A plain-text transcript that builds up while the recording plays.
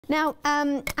Now,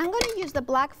 I'm going to use the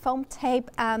black foam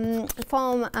tape,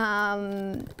 foam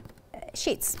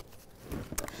sheets.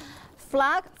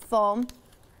 Black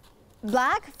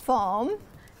foam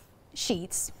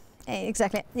sheets.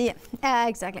 Exactly. Yeah.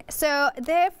 Exactly. So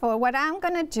therefore, what I'm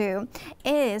gonna do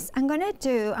is I'm gonna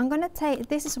take.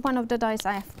 This is one of the dies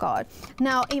I have got.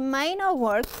 Now it may not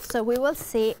work, so we will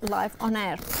see live on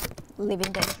air.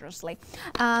 Living dangerously.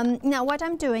 Now what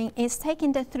I'm doing is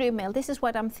taking the 3 mil. This is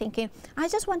what I'm thinking. I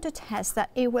just want to test that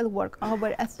it will work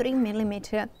over a 3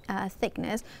 millimeter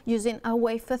thickness using a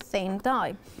wafer thin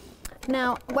die.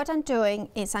 Now what I'm doing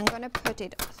is I'm going to put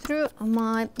it through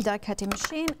my die cutting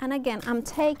machine, and again I'm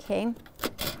taking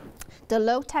the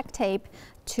low tack tape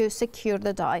to secure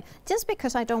the die, just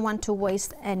because I don't want to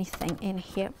waste anything in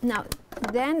here. Now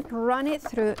then run it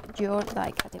through your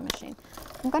die cutting machine.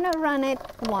 I'm going to run it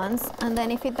once, and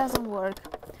then if it doesn't work,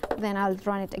 then I'll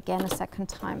run it again a second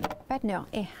time. But no,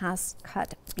 it has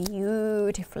cut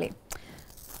beautifully.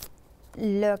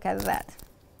 Look at that.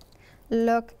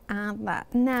 Look at that.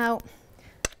 Now,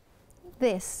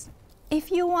 this,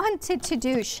 if you wanted to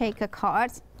do shaker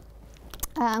cards,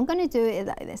 I'm going to do it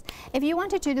like this. If you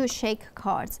wanted to do shake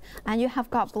cards and you have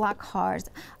got black cards,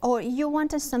 or you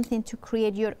wanted something to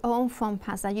create your own foam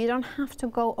pads that you don't have to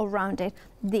go around it,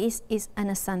 this is an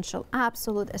essential,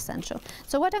 absolute essential.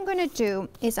 So what I'm going to do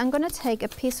is I'm going to take a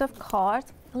piece of card.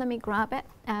 Let me grab it.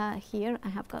 Here I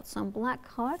have got some black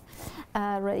card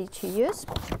ready to use.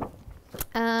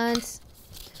 And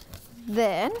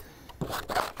then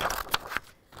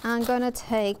I'm going to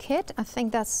take it. I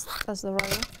think that's the right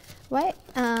one. Right,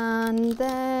 and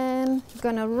then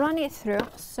gonna run it through.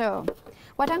 So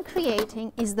what I'm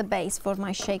creating is the base for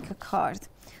my shaker card.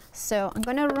 So I'm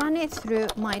gonna run it through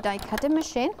my die cutting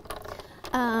machine,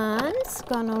 and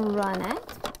gonna run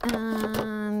it,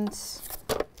 and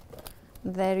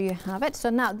there you have it.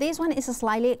 So now this one is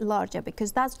slightly larger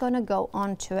because that's gonna go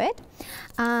onto it.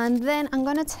 And then I'm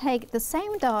gonna take the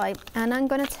same die and I'm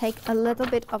gonna take a little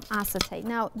bit of acetate.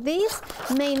 Now these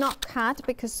may not cut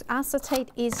because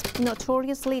acetate is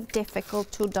notoriously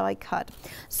difficult to die cut.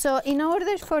 So in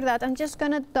order for that, I'm just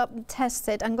gonna test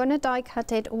it. I'm gonna die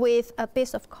cut it with a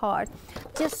piece of card,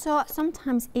 just so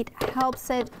sometimes it helps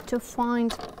it to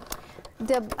find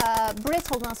the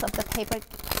brittleness of the paper.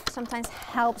 Sometimes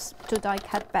helps to die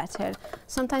cut better.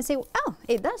 Sometimes it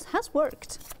has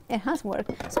worked. It has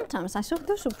worked. Sometimes I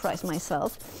do surprise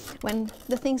myself when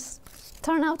the things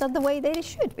turn out the way that it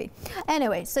should be.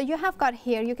 Anyway, so you have got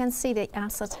here, you can see the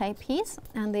acetate piece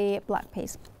and the black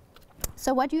piece.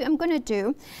 So what I'm going to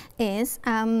do is,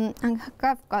 I've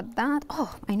got that.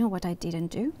 Oh, I know what I didn't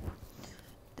do.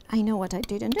 I know what I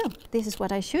didn't do. This is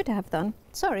what I should have done.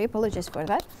 Sorry, apologies for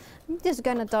that. I'm just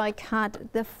gonna die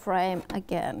cut the frame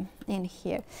again in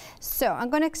here. So I'm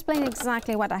gonna explain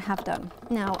exactly what I have done.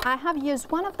 Now, I have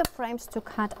used one of the frames to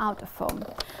cut out of foam.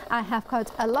 I have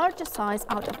cut a larger size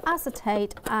out of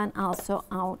acetate and also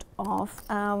out of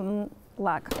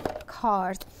black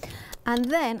card. And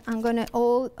then I'm gonna,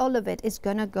 all of it is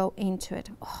gonna go into it.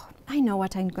 Oh, I know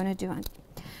what I'm gonna do.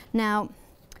 Now,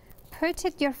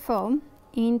 put your foam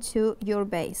into your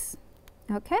base,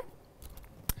 okay?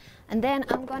 And then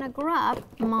I'm gonna grab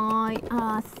my,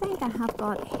 I think I have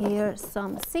got here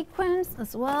some sequins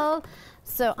as well.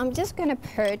 So I'm just gonna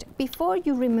put, before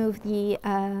you remove the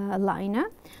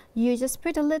liner, you just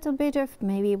put a little bit of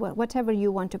maybe whatever you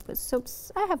want to put. So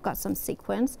I have got some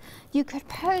sequins. You could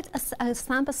put a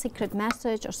stamp a secret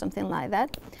message or something like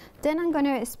that. Then I'm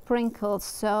gonna sprinkle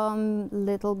some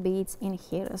little beads in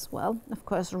here as well. Of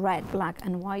course, red, black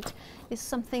and white is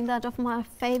something that of my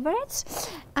favorites.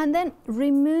 And then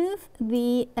remove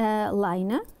the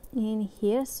liner in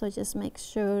here. So just make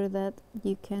sure that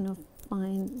you can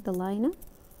find the liner.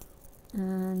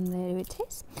 And there it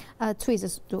is.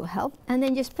 Tweezers do help. And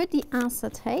then just put the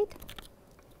acetate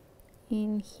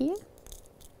in here.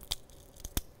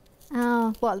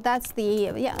 Well, that's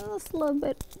the, yeah, that's a little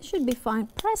bit, should be fine.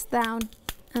 Press down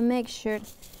and make sure.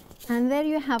 And there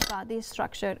you have got the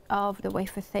structure of the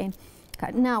wafer thin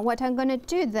cut. Now, what I'm going to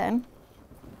do then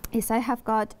is I have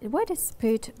got, where is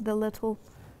put the little,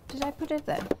 did I put it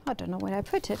there? I don't know where I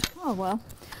put it. Oh, well.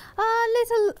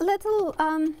 Oh,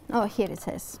 here it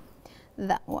is.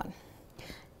 That one.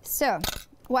 So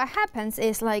what happens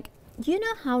is, like, you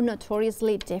know how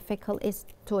notoriously difficult it is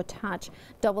to attach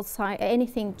double side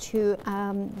anything to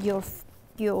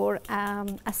your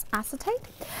acetate?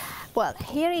 Well,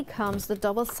 here it comes, the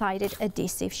double-sided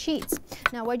adhesive sheets.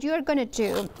 Now what you are going to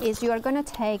do is you are going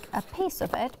to take a piece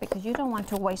of it, because you don't want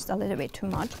to waste a little bit too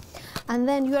much, and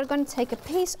then you are going to take a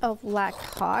piece of black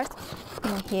card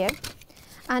in here,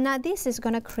 and now this is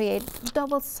going to create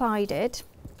double-sided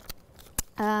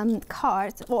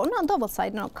card, or not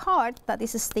double-sided, no, card that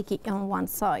is sticky on one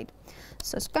side.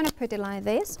 So it's going to put it like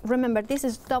this. Remember, this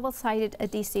is double-sided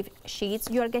adhesive sheets.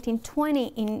 You are getting 20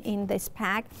 in this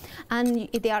pack, and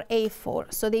they are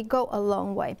A4, so they go a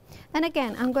long way. And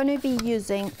again, I'm going to be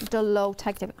using the low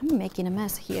tack tape. I'm making a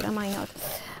mess here, am I not?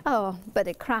 Oh, but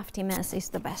a crafty mess is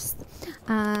the best.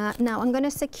 Now I'm going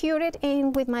to secure it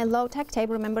in with my low tack tape.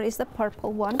 Remember, it's the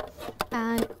purple one.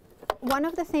 And one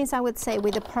of the things I would say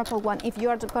with the purple one, if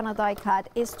you're gonna die cut,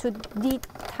 is to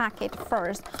de-tack it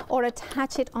first or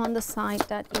attach it on the side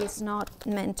that is not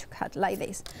meant to cut, like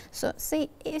this. So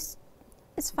see, it's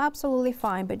absolutely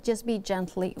fine, but just be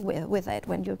gently with it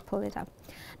when you pull it up.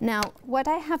 Now, what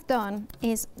I have done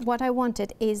is, what I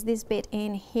wanted is this bit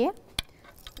in here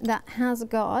that has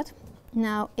got,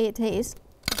 now it is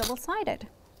double-sided.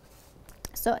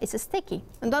 So it's a sticky,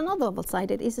 and not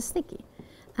double-sided, it's a sticky.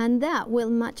 And that will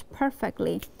match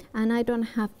perfectly, and I don't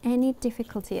have any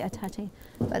difficulty attaching.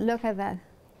 But look at that.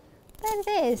 There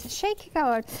it is, shaky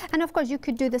card. And of course you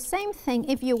could do the same thing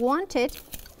if you wanted.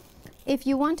 If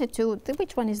you wanted to,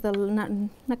 which one is the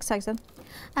next section?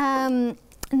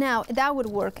 Now that would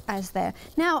work as there.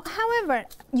 Now, however,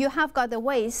 you have got the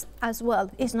waist as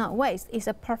well. It's not waist, it's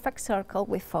a perfect circle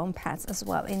with foam pads as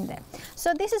well in there.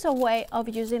 So this is a way of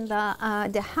using the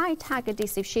high tack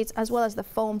adhesive sheets as well as the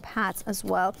foam pads as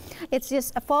well. It's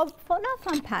just for not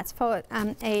foam pads, for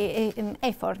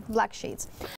A4 black sheets.